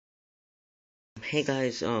Hey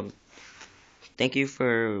guys, thank you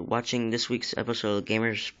for watching this week's episode of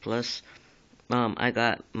Gamers Plus. I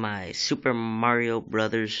got my Super Mario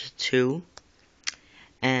Brothers 2,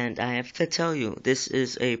 and I have to tell you, this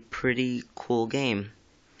is a pretty cool game.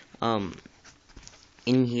 Um,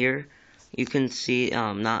 in here, you can see,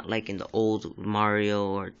 not like in the old Mario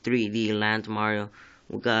or 3D Land Mario,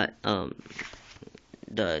 we got,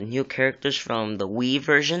 the new characters from the Wii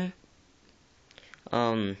version.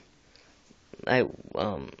 Um, I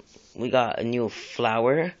we got a new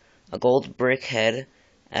flower, a gold brick head,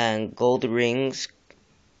 and gold rings.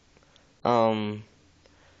 The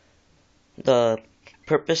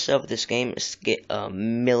purpose of this game is to get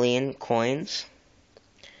 1,000,000 coins,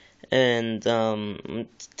 and I'm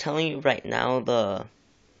telling you right now, the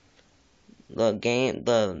game,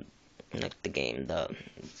 the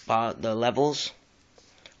levels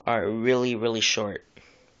are really short.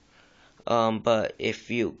 But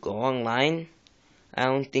if you go online, I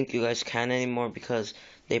don't think you guys can anymore because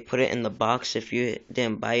they put it in the box. If you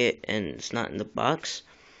didn't buy it and it's not in the box,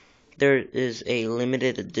 there is a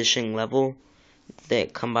limited edition level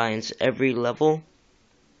that combines every level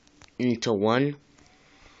into one.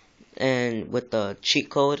 And with the cheat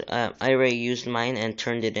code, I already used mine and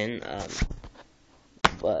turned it in.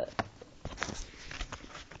 But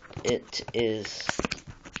it is,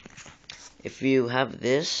 if you have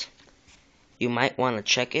this, you might want to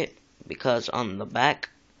check it because on the back,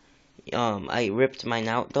 I ripped mine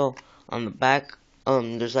out though. On the back,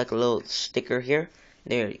 there's like a little sticker here.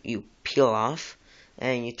 There, you peel off,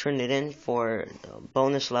 and you turn it in for a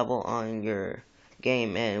bonus level on your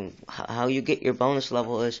game. And how you get your bonus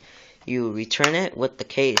level is you return it with the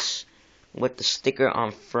case, with the sticker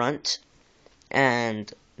on front,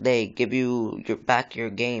 and they give you your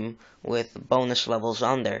game with bonus levels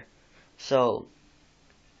on there. So,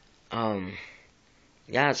 um,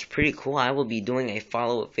 yeah, it's pretty cool. I will be doing a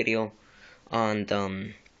follow-up video on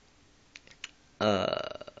uh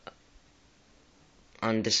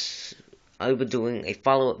on this. I'll be doing a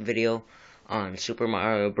follow-up video on Super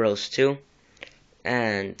Mario Bros. 2,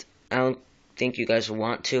 and I don't think you guys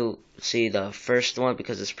want to see the first one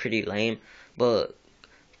because it's pretty lame, but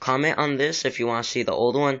comment on this if you want to see the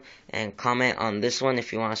old one, and comment on this one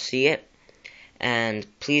if you want to see it, and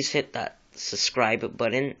please hit that subscribe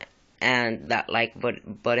button and that like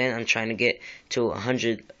button. I'm trying to get to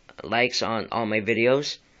 100 likes on all my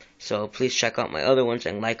videos, so please check out my other ones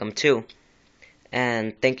and like them too.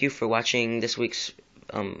 And thank you for watching this week's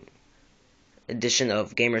edition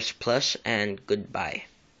of Gamers Plus, and goodbye.